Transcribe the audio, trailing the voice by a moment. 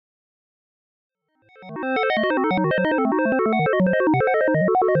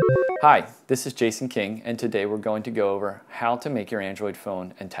Hi, this is Jason King, and today we're going to go over how to make your Android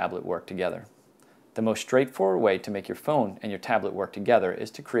phone and tablet work together. The most straightforward way to make your phone and your tablet work together is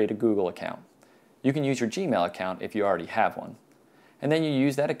to create a Google account. You can use your Gmail account if you already have one. And then you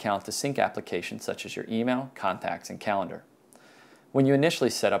use that account to sync applications such as your email, contacts, and calendar. When you initially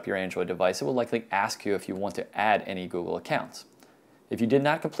set up your Android device, it will likely ask you if you want to add any Google accounts. If you did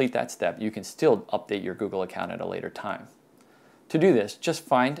not complete that step, you can still update your Google account at a later time. To do this, just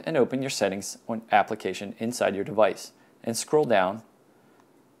find and open your settings application inside your device and scroll down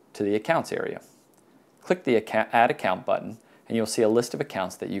to the Accounts area. Click the Add Account button and you'll see a list of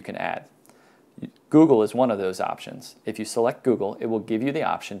accounts that you can add. Google is one of those options. If you select Google, it will give you the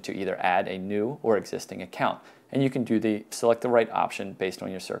option to either add a new or existing account, and you can select the right option based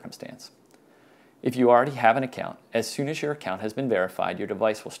on your circumstance. If you already have an account, as soon as your account has been verified, your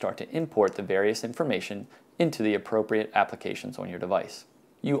device will start to import the various information into the appropriate applications on your device.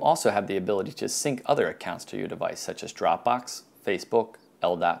 You also have the ability to sync other accounts to your device, such as Dropbox, Facebook,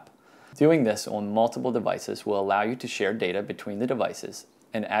 LDAP. Doing this on multiple devices will allow you to share data between the devices,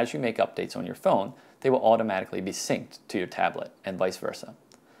 and as you make updates on your phone, they will automatically be synced to your tablet and vice versa.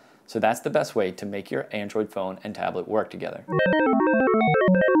 So that's the best way to make your Android phone and tablet work together.